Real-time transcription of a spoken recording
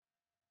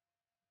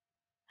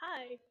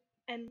Hi,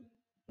 and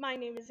my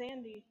name is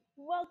Andy.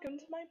 Welcome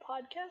to my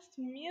podcast,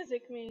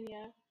 Music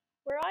Mania,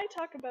 where I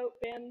talk about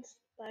bands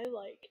that I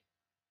like.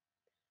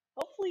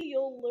 Hopefully,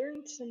 you'll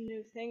learn some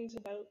new things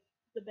about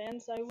the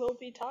bands I will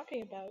be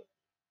talking about.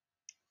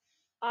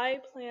 I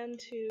plan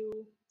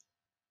to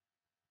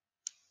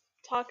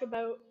talk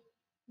about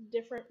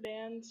different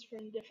bands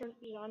from different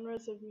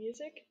genres of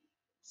music,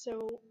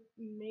 so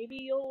maybe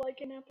you'll like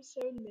an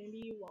episode, maybe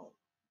you won't.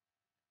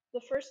 The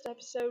first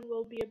episode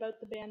will be about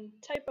the band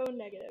Typo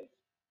Negative.